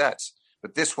 7-5 sets.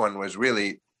 But this one was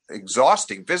really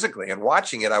exhausting physically. And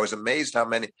watching it, I was amazed how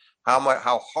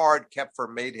hard Koepfer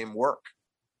made him work.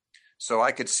 So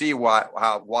I could see why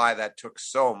that took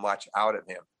so much out of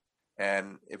him.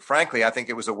 And frankly, I think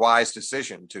it was a wise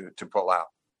decision to pull out.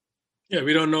 Yeah,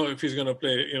 we don't know if he's going to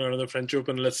play, another French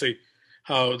Open. Let's see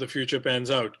how the future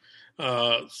pans out.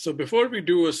 So before we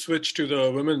do a switch to the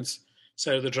women's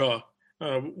side of the draw,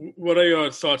 what are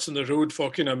your thoughts on the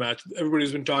Ruud-Fokina match?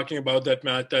 Everybody's been talking about that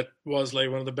match. That was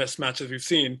like one of the best matches we've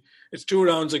seen. It's 2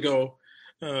 rounds ago.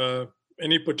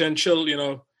 Any potential,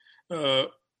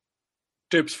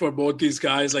 tips for both these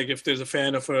guys? Like if there's a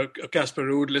fan of a Casper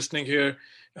Ruud listening here,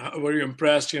 were you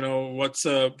impressed? What's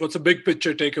a big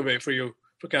picture takeaway for you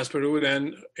for Casper Ruud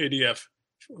and ADF?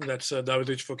 That's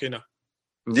Davidovich Fokina.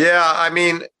 Yeah, I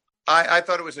mean, I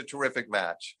thought it was a terrific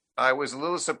match. I was a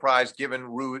little surprised given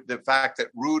the fact that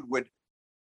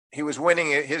he was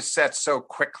winning his sets so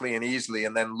quickly and easily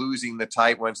and then losing the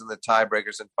tight ones and the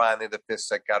tiebreakers. And finally, the fifth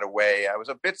set got away. I was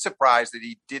a bit surprised that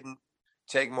he didn't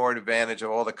take more advantage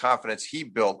of all the confidence he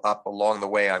built up along the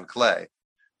way on clay.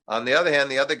 On the other hand,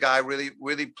 the other guy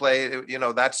really played,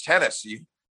 that's tennis.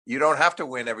 You don't have to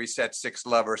win every set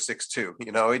 6-love or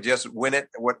 6-2. He just win it,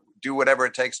 do whatever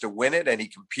it takes to win it. And he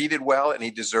competed well and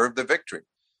he deserved the victory.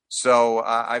 So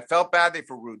I felt badly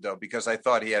for Ruud, though, because I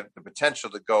thought he had the potential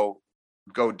to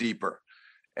go deeper.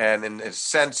 And in a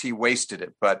sense, he wasted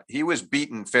it. But he was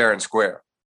beaten fair and square.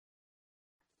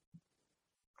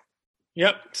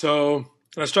 Yep. So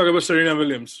let's talk about Serena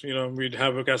Williams. We'd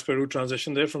have a Casper Ruud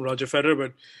transition there from Roger Federer.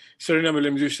 But Serena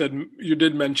Williams, you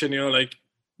did mention, like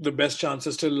the best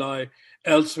chances still lie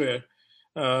elsewhere.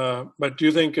 But do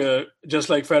you think, just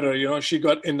like Federer, she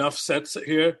got enough sets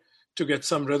here to get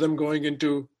some rhythm going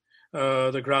into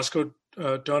the grass court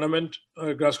tournament,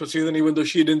 grass court season, even though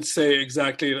she didn't say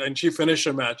exactly, and she finished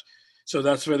her match. So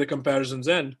that's where the comparisons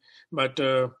end. But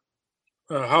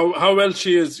how well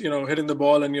she is, hitting the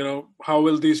ball, and, how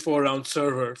will these 4 rounds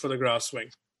serve her for the grass swing?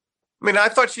 I mean, I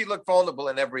thought she looked vulnerable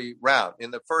in every round.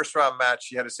 In the first round match,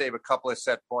 she had to save a couple of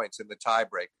set points in the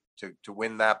tiebreak to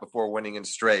win that before winning in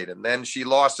straight. And then she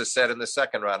lost a set in the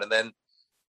second round. And then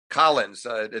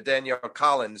Danielle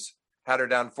Collins had her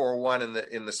down 4-1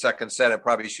 in the second set and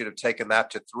probably should have taken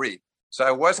that to 3. So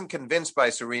I wasn't convinced by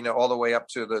Serena all the way up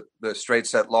to the straight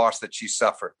set loss that she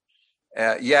suffered.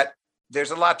 Yet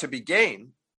there's a lot to be gained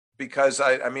because,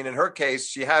 I mean, in her case,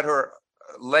 she had her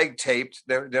leg taped.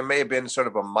 There may have been sort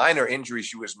of a minor injury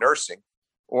she was nursing,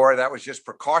 or that was just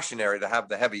precautionary to have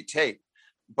the heavy tape.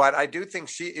 But I do think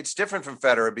it's different from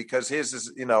Federer because his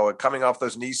is, coming off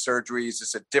those knee surgeries,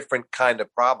 it's a different kind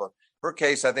of problem. Her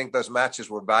case, I think those matches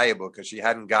were valuable because she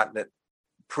hadn't gotten it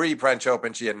pre-French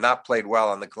Open. She had not played well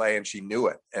on the clay and she knew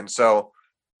it. And so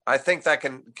I think that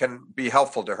can be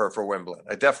helpful to her for Wimbledon.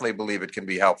 I definitely believe it can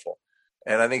be helpful.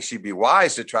 And I think she'd be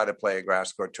wise to try to play a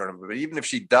grass court tournament. But even if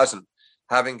she doesn't,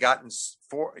 having gotten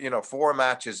 4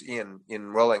 matches in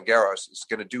Roland Garros is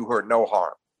going to do her no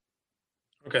harm.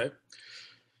 Okay.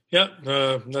 Yeah,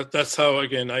 that's how,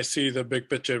 again, I see the big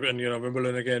picture. And,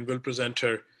 Wimbledon, again, will present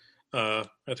her, I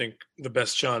think, the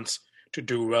best chance to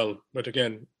do well. But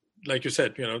again, like you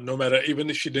said, no matter, even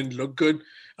if she didn't look good,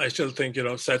 I still think,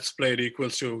 sets played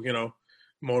equals to,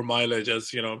 more mileage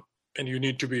and you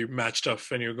need to be matched up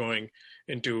when you're going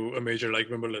into a major like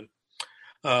Wimbledon.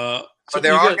 So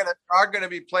there are going to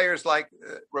be players like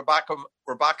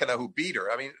Rybakina who beat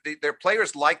her. I mean, there are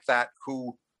players like that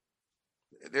who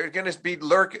they're going to be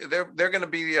They're going to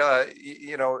be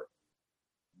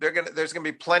there's going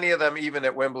to be plenty of them even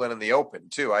at Wimbledon and the Open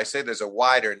too. I say there's a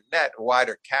wider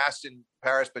cast in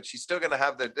Paris, but she's still going to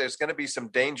have there's going to be some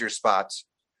danger spots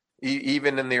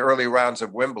even in the early rounds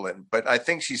of Wimbledon. But I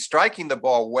think she's striking the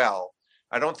ball well.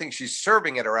 I don't think she's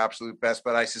serving at her absolute best,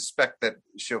 but I suspect that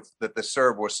the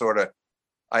serve was sort of,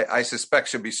 I suspect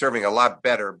she'll be serving a lot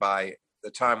better by the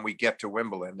time we get to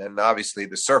Wimbledon. And obviously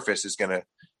the surface is going to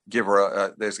give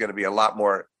her, there's going to be a lot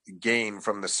more gain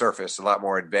from the surface, a lot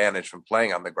more advantage from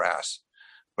playing on the grass.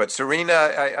 But Serena,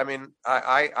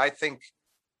 I think,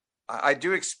 I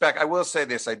do expect, I will say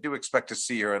this, I do expect to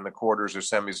see her in the quarters or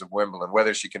semis of Wimbledon.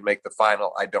 Whether she can make the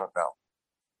final, I don't know.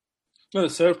 No, the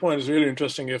serve point is really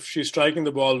interesting. If she's striking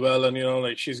the ball well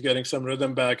and, she's getting some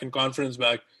rhythm back and confidence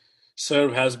back,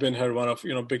 serve has been her one of,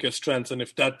 biggest strengths. And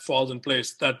if that falls in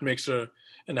place, that makes her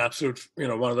an absolute,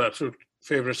 one of the absolute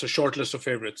favorites, a short list of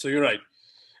favorites. So you're right.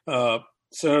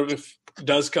 Serve, if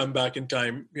does come back in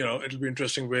time, it'll be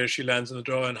interesting where she lands in the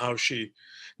draw and how she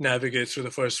navigates through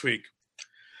the first week.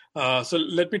 So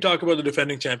let me talk about the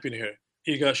defending champion here,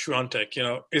 Iga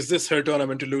Swiatek. Is this her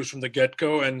tournament to lose from the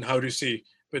get-go? And how do you see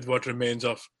with what remains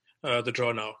of the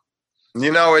draw now?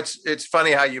 It's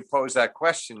funny how you pose that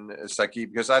question,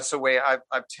 Saqib, because that's the way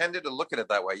I've tended to look at it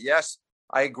that way. Yes,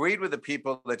 I agreed with the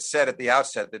people that said at the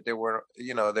outset that there were,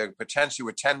 there potentially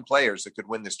were 10 players that could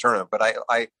win this tournament. But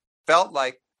I felt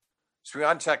like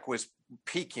Swiatek was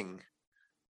peaking,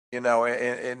 and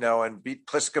beat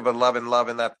Pliskova 11-love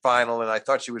in that final. And I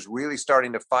thought she was really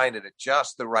starting to find it at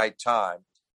just the right time.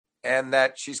 And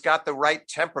that she's got the right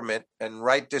temperament and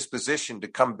right disposition to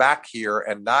come back here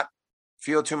and not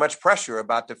feel too much pressure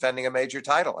about defending a major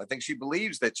title. I think she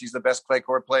believes that she's the best clay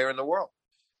court player in the world.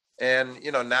 And,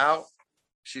 now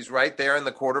she's right there in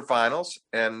the quarterfinals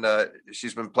and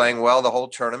she's been playing well the whole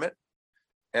tournament.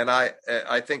 And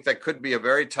I think that could be a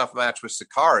very tough match with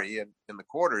Sakkari in the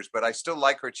quarters, but I still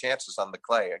like her chances on the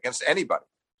clay against anybody.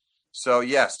 So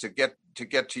yes, to get to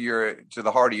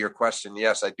the heart of your question,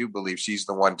 yes, I do believe she's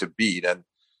the one to beat, and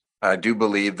I do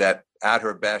believe that at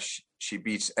her best, she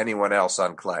beats anyone else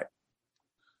on clay.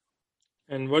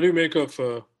 And what do you make of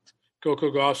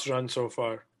Coco Gauff's run so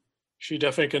far? She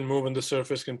definitely can move on the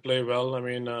surface, can play well. I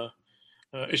mean,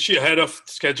 is she ahead of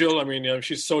schedule? I mean,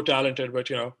 she's so talented, but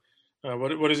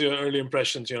what is your early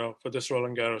impressions, for this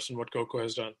Roland Garros and what Coco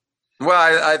has done?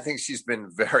 Well, I think she's been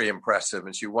very impressive,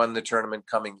 and she won the tournament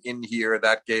coming in here.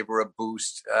 That gave her a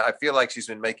boost. I feel like she's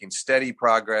been making steady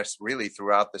progress really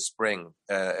throughout the spring,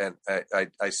 and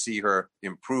I see her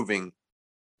improving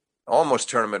almost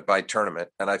tournament by tournament.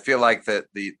 And I feel like that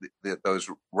those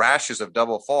rashes of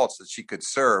double faults that she could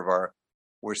serve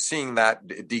we're seeing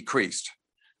that decreased.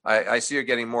 I see her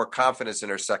getting more confidence in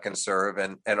her second serve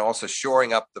and also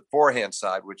shoring up the forehand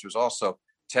side, which was also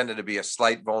tended to be a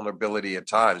slight vulnerability at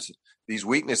times. These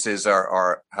weaknesses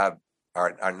are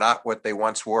not what they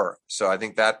once were. So I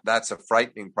think that's a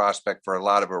frightening prospect for a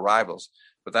lot of her rivals.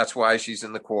 But that's why she's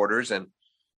in the quarters. And,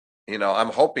 I'm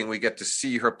hoping we get to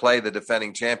see her play the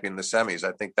defending champion in the semis.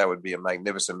 I think that would be a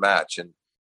magnificent match. And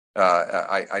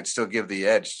I'd still give the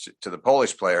edge to the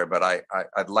Polish player, but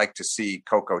I'd like to see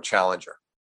Coco challenge her.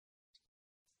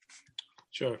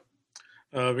 Sure.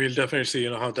 We'll definitely see,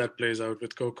 how that plays out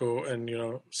with Coco and,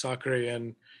 Sakkari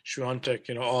and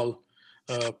Swiatek, all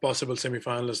possible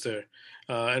semifinalists there.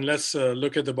 And let's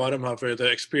look at the bottom half where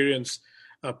the experienced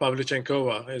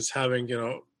Pavlyuchenkova is having,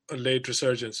 a late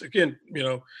resurgence. Again,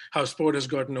 how sport has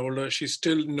gotten older. She's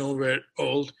still nowhere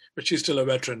old, but she's still a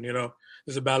veteran,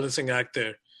 There's a balancing act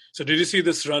there. So did you see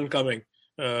this run coming?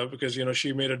 Because,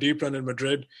 she made a deep run in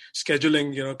Madrid.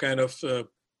 Scheduling, kind of,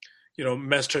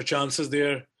 messed her chances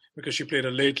there, because she played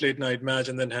a late night match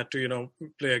and then had to,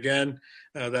 play again.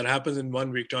 That happens in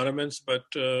 1 week tournaments. But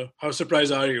how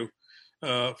surprised are you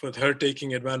with her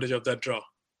taking advantage of that draw?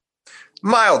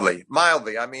 Mildly.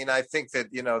 I mean, I think that,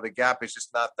 the gap is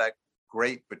just not that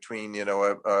great between,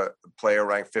 a player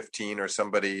ranked 15 or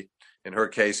somebody, in her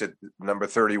case, at number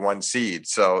 31 seed.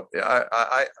 So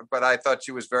but I thought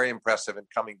she was very impressive in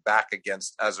coming back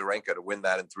against Azarenka to win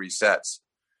that in 3 sets.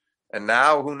 And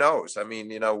now, who knows? I mean,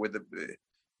 with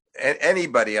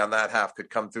anybody on that half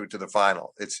could come through to the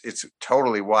final. It's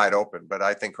totally wide open, but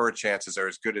I think her chances are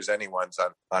as good as anyone's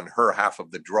on her half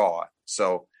of the draw.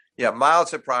 So, yeah, mild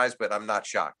surprise, but I'm not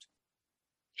shocked.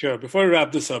 Sure. Before we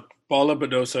wrap this up, Paula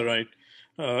Badosa, right?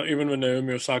 Even when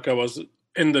Naomi Osaka was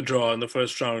in the draw in the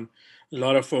first round, a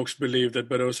lot of folks believe that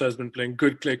Badosa has been playing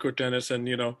good clay court tennis, and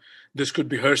this could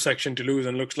be her section to lose.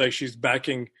 And looks like she's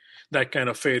backing that kind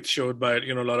of faith showed by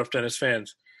a lot of tennis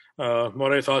fans.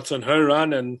 What are your thoughts on her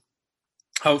run, and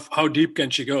how deep can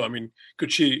she go? I mean,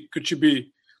 could she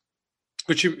win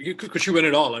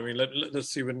it all? I mean,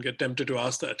 let's even get tempted to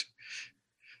ask that.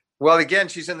 Well, again,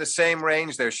 she's in the same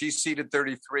range there. She's seeded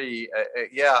 33.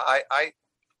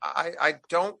 I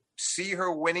don't see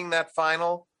her winning that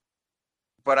final,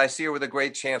 but I see her with a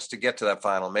great chance to get to that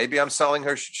final. Maybe I'm selling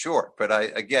her short, but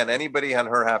anybody on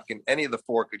her half any of the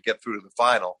 4 could get through to the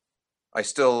final. I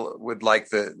still would like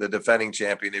the defending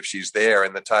champion if she's there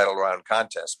in the title round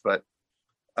contest, but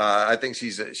I think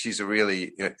she's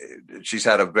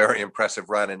had a very impressive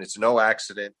run, and it's no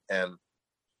accident. And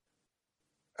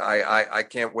I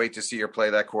can't wait to see her play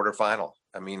that quarterfinal.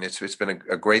 I mean, it's been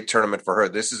a great tournament for her.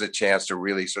 This is a chance to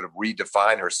really sort of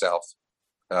redefine herself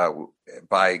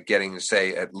by getting,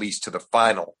 say, at least to the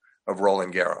final of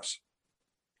Roland Garros.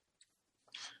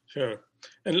 Sure.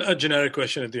 And a generic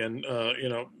question at the end.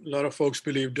 A lot of folks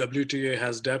believe WTA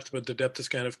has depth, but the depth is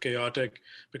kind of chaotic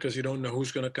because you don't know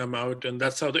who's going to come out. And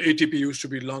that's how the ATP used to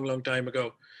be long time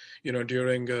ago,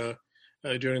 during the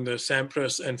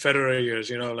Sampras and Federer years,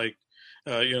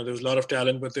 there was a lot of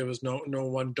talent, but there was no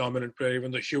one dominant player,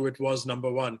 even though Hewitt was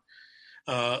number one.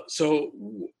 So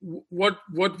what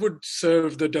would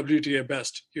serve the WTA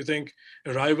best? You think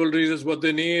rivalries is what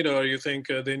they need, or you think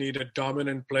they need a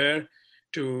dominant player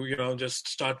to, just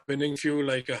start winning few,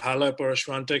 like a Halep or a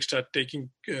Swiatek, start taking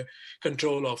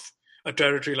control of a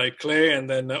territory like clay, and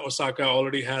then Osaka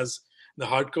already has the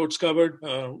hard courts covered.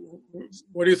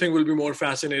 What do you think will be more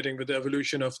fascinating with the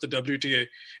evolution of the WTA in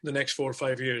the next 4 or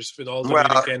 5 years with all the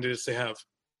leading candidates they have?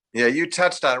 Yeah, you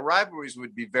touched on it. Rivalries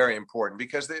would be very important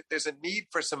because there's a need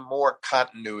for some more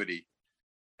continuity.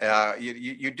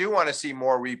 You do want to see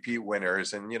more repeat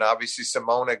winners. And, obviously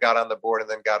Simona got on the board and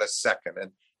then got a second.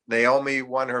 And Naomi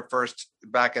won her first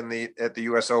back at the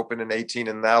U.S. Open in 2018.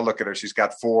 And now look at her. She's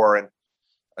got 4. And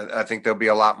I think there'll be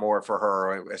a lot more for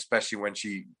her, especially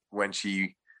when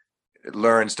she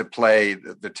learns to play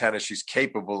the tennis she's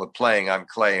capable of playing on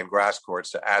clay and grass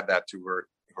courts, to add that to her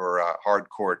hard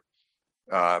court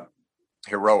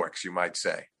heroics, you might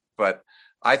say. But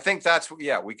I think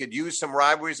we could use some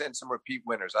rivalries and some repeat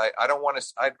winners. I don't want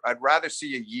to. I'd rather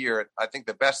see a year. I think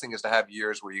the best thing is to have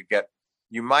years where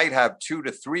you might have 2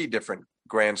 to 3 different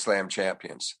Grand Slam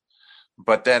champions,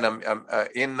 but then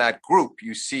in that group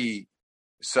you see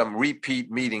some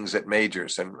repeat meetings at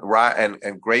majors and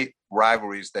great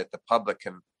rivalries that the public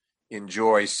can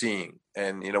enjoy seeing.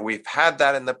 And we've had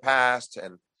that in the past,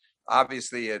 and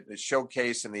obviously a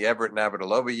showcase in the Everett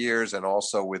Navratilova years, and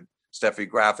also with Steffi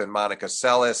Graf and Monica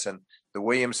Seles and the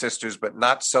Williams sisters, but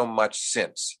not so much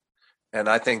since. And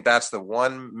I think that's the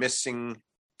one missing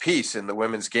piece in the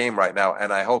women's game right now.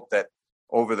 And I hope that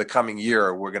over the coming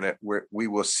year, we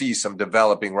will see some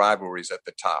developing rivalries at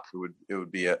the top. It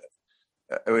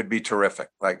would be terrific,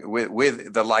 like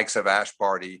with the likes of Ash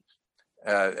Barty,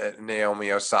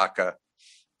 Naomi Osaka,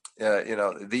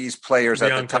 these players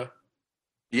Bianca. At the top.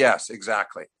 Yes,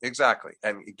 exactly.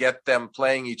 And get them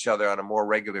playing each other on a more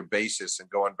regular basis and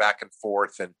going back and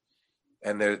forth,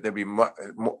 and there'd be more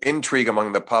intrigue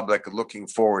among the public looking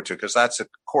forward to, because that's, of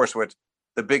course, what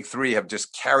the big three have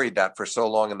just carried that for so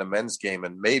long in the men's game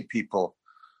and made people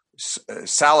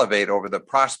salivate over the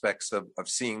prospects of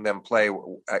seeing them play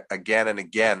again and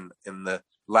again in the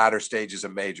latter stages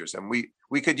of majors. And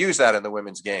we could use that in the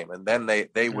women's game. And then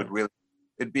they would really,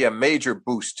 it'd be a major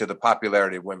boost to the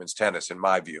popularity of women's tennis, in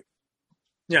my view.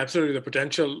 Yeah, absolutely. The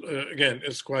potential, again,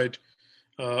 is quite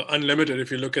unlimited if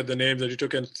you look at the names that you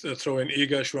took and throw in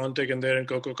Iga Swiatek in there and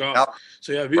Coco Gauff. Yep.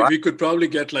 So yeah, we could probably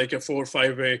get like a 4 or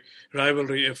 5-way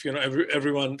rivalry if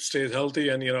everyone stays healthy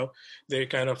and they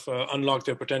kind of unlock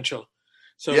their potential.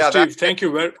 So yeah, Steve, thank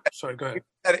you. Sorry, go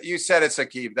ahead. You said it,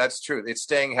 Sakib. That's true. It's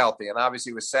staying healthy, and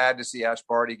obviously it was sad to see Ash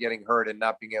Barty getting hurt and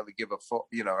not being able to give a full.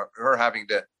 Her having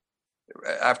to,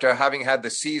 after having had the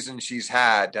season she's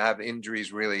had, to have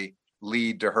injuries really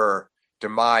lead to her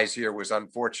demise here was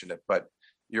unfortunate. But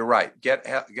you're right. Get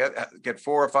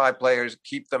 4 or 5 players,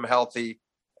 keep them healthy,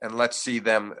 and let's see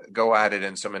them go at it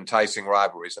in some enticing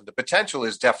rivalries. And the potential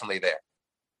is definitely there.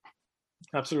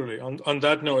 Absolutely. On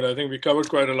that note, I think we covered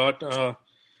quite a lot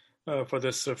for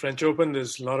this French Open.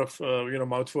 There's a lot of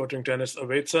mouth-watering tennis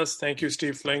awaits us. Thank you,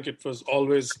 Steve Flink. It's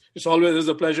always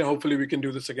a pleasure. Hopefully, we can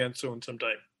do this again soon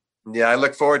sometime. Yeah, I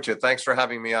look forward to it. Thanks for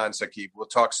having me on, Sakib. We'll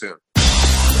talk soon.